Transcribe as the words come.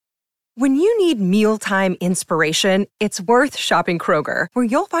When you need mealtime inspiration, it's worth shopping Kroger, where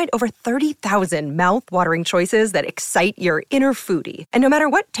you'll find over 30,000 mouth-watering choices that excite your inner foodie. And no matter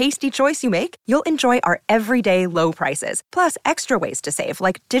what tasty choice you make, you'll enjoy our everyday low prices, plus extra ways to save,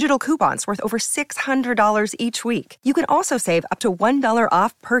 like digital coupons worth over $600 each week. You can also save up to $1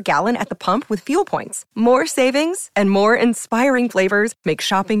 off per gallon at the pump with fuel points. More savings and more inspiring flavors make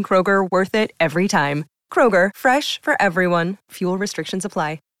shopping Kroger worth it every time. Kroger, fresh for everyone. Fuel restrictions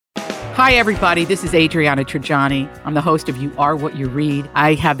apply. Hi, everybody. This is Adriana Trajani. I'm the host of You Are What You Read.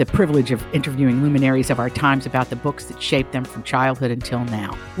 I have the privilege of interviewing luminaries of our times about the books that shaped them from childhood until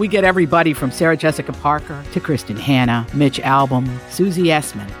now. We get everybody from Sarah Jessica Parker to Kristen Hanna, Mitch Albom, Susie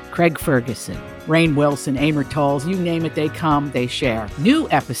Essman, Craig Ferguson, Rainn Wilson, Amor Tolls, you name it, they come, they share. New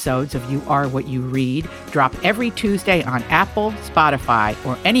episodes of You Are What You Read drop every Tuesday on Apple, Spotify,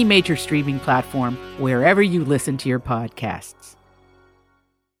 or any major streaming platform wherever you listen to your podcasts.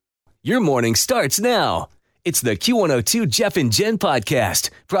 Your morning starts now. It's the Q102 Jeff and Jen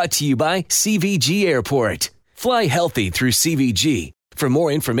podcast brought to you by CVG Airport. Fly healthy through CVG. For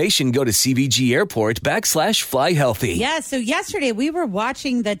more information, go to CVG Airport /fly healthy. Yeah, so yesterday we were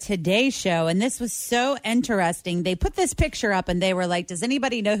watching the Today Show, and this was so interesting. They put this picture up, and they were like, does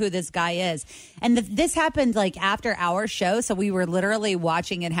anybody know who this guy is? And this happened like after our show, so we were literally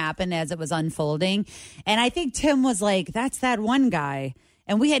watching it happen as it was unfolding. And I think Tim was like, that's that one guy.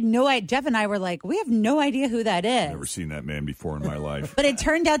 And we had no idea. Jeff and I were like, we have no idea who that is. Never seen that man before in my life. But it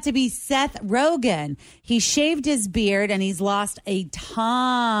turned out to be Seth Rogen. He shaved his beard and he's lost a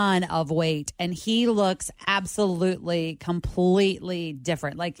ton of weight. And he looks absolutely, completely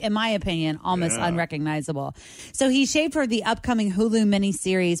different. Like, in my opinion, almost unrecognizable. So he shaved for the upcoming Hulu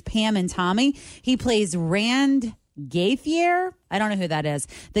miniseries Pam and Tommy. He plays Rand Gaithier. I don't know who that is.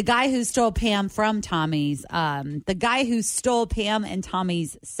 The guy who stole Pam from Tommy's, the guy who stole Pam and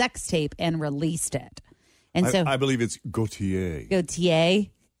Tommy's sex tape and released it. And I believe it's Gauthier.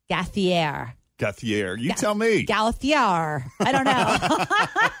 Gauthier. You tell me. Gauthier. I don't know.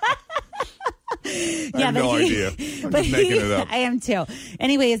 I have no idea. I'm just making it up. I am too.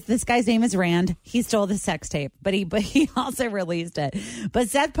 Anyways, this guy's name is Rand. He stole the sex tape, but he also released it. But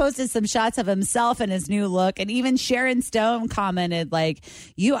Seth posted some shots of himself and his new look, and even Sharon Stone commented like,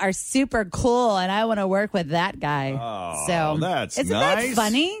 "You are super cool, and I want to work with that guy." Oh, so that's isn't nice. that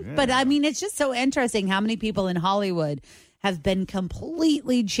funny? Yeah. But I mean, it's just so interesting how many people in Hollywood have been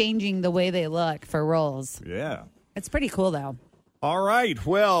completely changing the way they look for roles. Yeah. It's pretty cool, though. All right.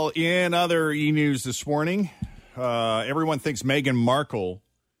 Well, in other e-news this morning, everyone thinks Meghan Markle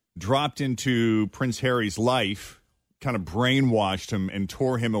dropped into Prince Harry's life, kind of brainwashed him and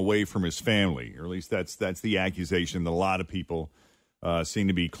tore him away from his family. Or at least that's the accusation that a lot of people seem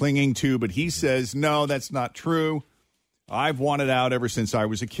to be clinging to. But he says, no, that's not true. I've wanted out ever since I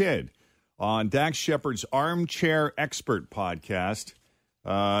was a kid. On Dax Shepard's Armchair Expert podcast,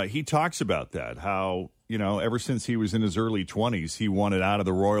 he talks about that, how, you know, ever since he was in his early 20s, he wanted out of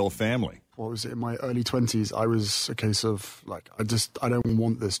the royal family. What was it? In my early 20s, I was a case of, like, I don't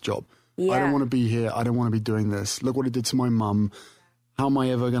want this job. Yeah. I don't want to be here. I don't want to be doing this. Look what it did to my mum. How am I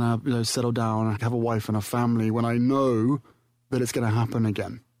ever going to settle down, have a wife and a family when I know that it's going to happen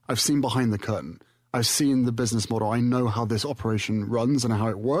again? I've seen behind the curtain. I've seen the business model. I know how this operation runs and how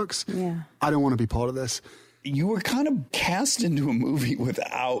it works. Yeah. I don't want to be part of this. You were kind of cast into a movie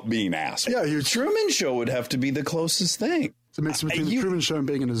without being asked. Yeah, your Truman Show would have to be the closest thing. It's a mix between the Truman Show and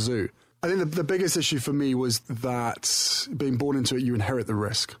being in a zoo. I think the biggest issue for me was that being born into it, you inherit the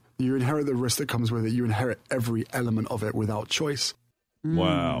risk. You inherit the risk that comes with it. You inherit every element of it without choice.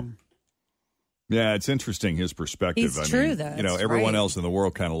 Wow. Yeah, it's interesting, his perspective. It's true, though. You know, It's everyone right. else in the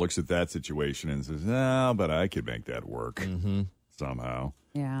world kind of looks at that situation and says, no, but I could make that work somehow.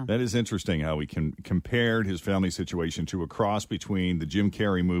 Yeah. That is interesting how he compared his family situation to a cross between the Jim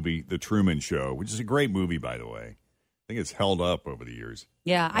Carrey movie, The Truman Show, which is a great movie, by the way. I think it's held up over the years.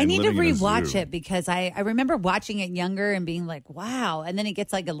 Yeah, I And need to living in a rewatch zoo. it because I remember watching it younger and being like, wow. And then it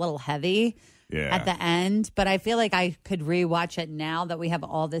gets like a little heavy at the end. But I feel like I could rewatch it now that we have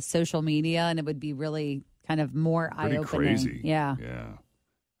all this social media and it would be really kind of more Pretty eye-opening. crazy. Yeah. Yeah.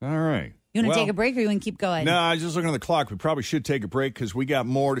 All right. You want to take a break or you want to keep going? No, I was just looking at the clock. We probably should take a break because we got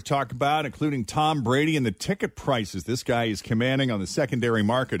more to talk about, including Tom Brady and the ticket prices this guy is commanding on the secondary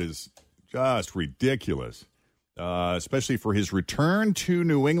market is just ridiculous, especially for his return to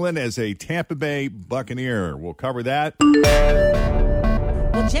New England as a Tampa Bay Buccaneer. We'll cover that.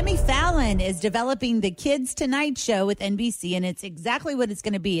 Well, Jimmy Fallon is developing the Kids Tonight show with NBC, and it's exactly what it's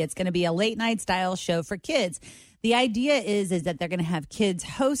going to be. It's going to be a late-night style show for kids. The idea is that they're going to have kids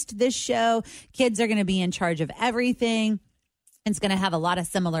host this show. Kids are going to be in charge of everything. It's going to have a lot of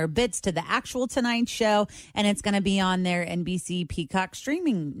similar bits to the actual Tonight Show, and it's going to be on their NBC Peacock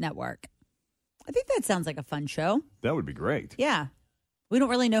streaming network. I think that sounds like a fun show. That would be great. Yeah. We don't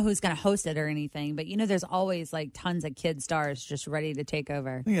really know who's going to host it or anything, but there's always like tons of kid stars just ready to take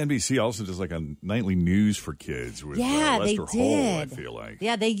over. I think NBC also does like a nightly news for kids with Lester they Holt, I did. feel like.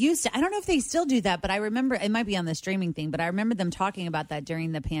 Yeah, they used to. I don't know if they still do that, but I remember it might be on the streaming thing, but I remember them talking about that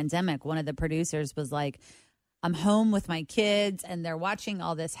during the pandemic. One of the producers was like, I'm home with my kids and they're watching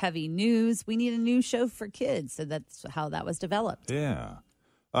all this heavy news. We need a new show for kids. So that's how that was developed. Yeah.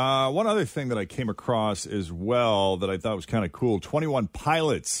 One other thing that I came across as well that I thought was kind of cool, 21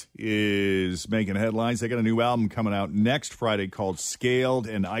 Pilots is making headlines. They got a new album coming out next Friday called Scaled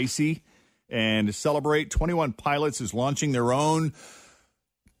and Icy. And to celebrate, 21 Pilots is launching their own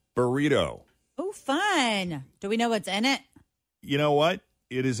burrito. Oh, fun. Do we know what's in it? You know what?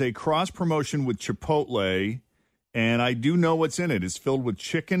 It is a cross promotion with Chipotle, and I do know what's in it. It's filled with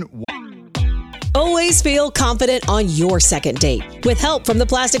chicken. Always feel confident on your second date. With help from the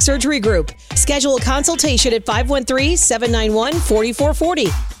Plastic Surgery Group. Schedule a consultation at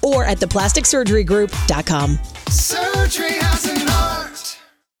 513-791-4440 or at theplasticsurgerygroup.com. Surgery has an art.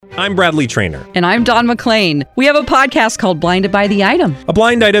 I'm Bradley Trainer. And I'm Don McClain. We have a podcast called Blinded by the Item. A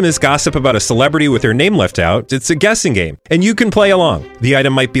blind item is gossip about a celebrity with their name left out. It's a guessing game, and you can play along. The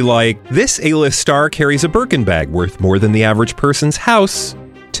item might be like, this A-list star carries a Birkin bag worth more than the average person's house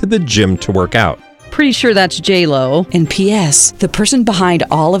to the gym to work out. Pretty sure that's J-Lo. And P.S. the person behind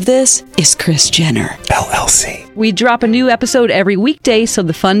all of this is Kris Jenner, LLC. We drop a new episode every weekday so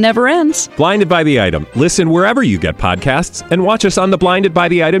the fun never ends. Blinded by the Item. Listen wherever you get podcasts and watch us on the Blinded by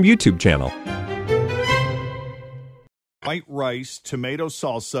the Item YouTube channel. White rice, tomato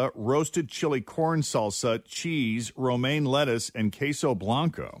salsa, roasted chili corn salsa, cheese, romaine lettuce, and queso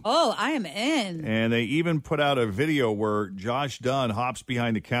blanco. Oh, I am in. And they even put out a video where Josh Dunn hops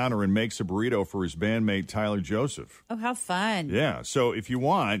behind the counter and makes a burrito for his bandmate Tyler Joseph. Oh, how fun. Yeah, so if you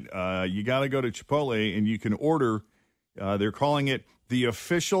want, you got to go to Chipotle and you can order, they're calling it the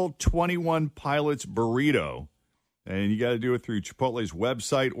official 21 Pilots burrito. And you got to do it through Chipotle's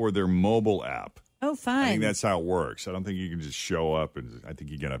website or their mobile app. Oh, fun. I think that's how it works. I don't think you can just show up, and I think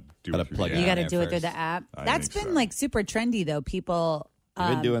you got to do it through the app. You got to do it through the app. That's been like super trendy, though. People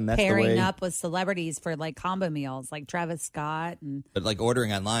been doing that pairing up with celebrities for like combo meals, like Travis Scott. But like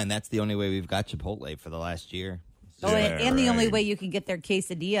ordering online, that's the only way we've got Chipotle for the last year. So and the only way you can get their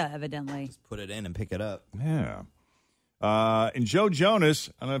quesadilla, evidently. Just put it in and pick it up. Yeah. And Joe Jonas,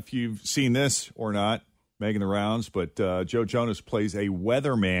 I don't know if you've seen this or not, making the rounds, but Joe Jonas plays a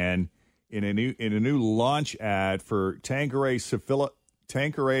weatherman in a new launch ad for Tanqueray Sevilla.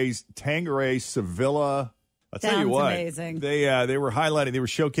 I'll tell you what, amazing. They were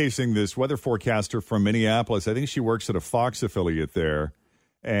showcasing this weather forecaster from Minneapolis. I think she works at a Fox affiliate there.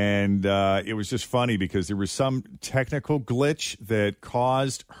 And it was just funny because there was some technical glitch that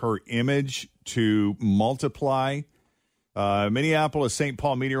caused her image to multiply. Minneapolis-St.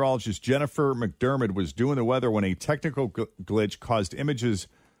 Paul meteorologist Jennifer McDermott was doing the weather when a technical glitch caused images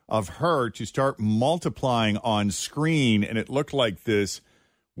of her to start multiplying on screen, and it looked like this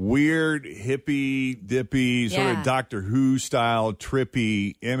weird, hippy-dippy, sort of Doctor Who-style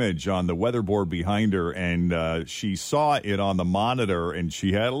trippy image on the weatherboard behind her, and she saw it on the monitor, and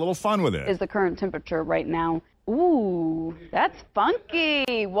she had a little fun with it. Is the current temperature right now? Ooh, that's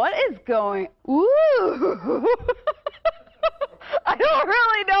funky. What is going? Ooh. I don't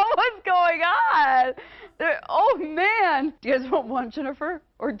really know what's going on. Oh, man. Do you guys want one Jennifer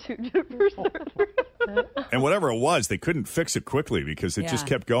or two Jennifers? And whatever it was, they couldn't fix it quickly because it just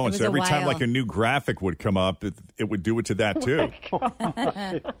kept going. So every time like a new graphic would come up, it would do it to that too.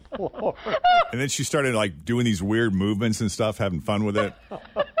 And then she started like doing these weird movements and stuff, having fun with it. Our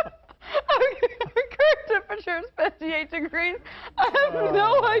current temperature is 58 degrees. I have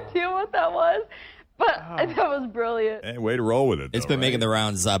no idea what that was. But that was brilliant. Hey, way to roll with it. It's been making the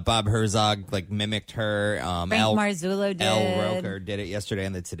rounds. Bob Herzog mimicked her. Frank Marzullo did. Elle Roker did it yesterday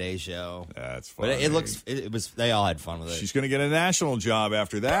on the Today Show. That's funny. But it was. They all had fun with it. She's going to get a national job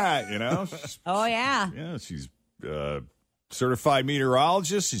after that. Oh yeah. Yeah, she's certified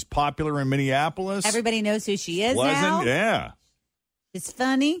meteorologist. She's popular in Minneapolis. Everybody knows who she is Pleasant, now. Yeah. It's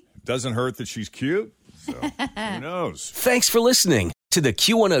funny. Doesn't hurt that she's cute. So who knows? Thanks for listening to the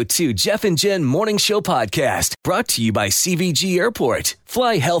Q102 Jeff and Jen Morning Show podcast, brought to you by CVG Airport.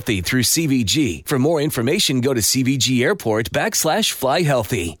 Fly healthy through CVG. For more information, go to CVG Airport /fly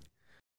healthy.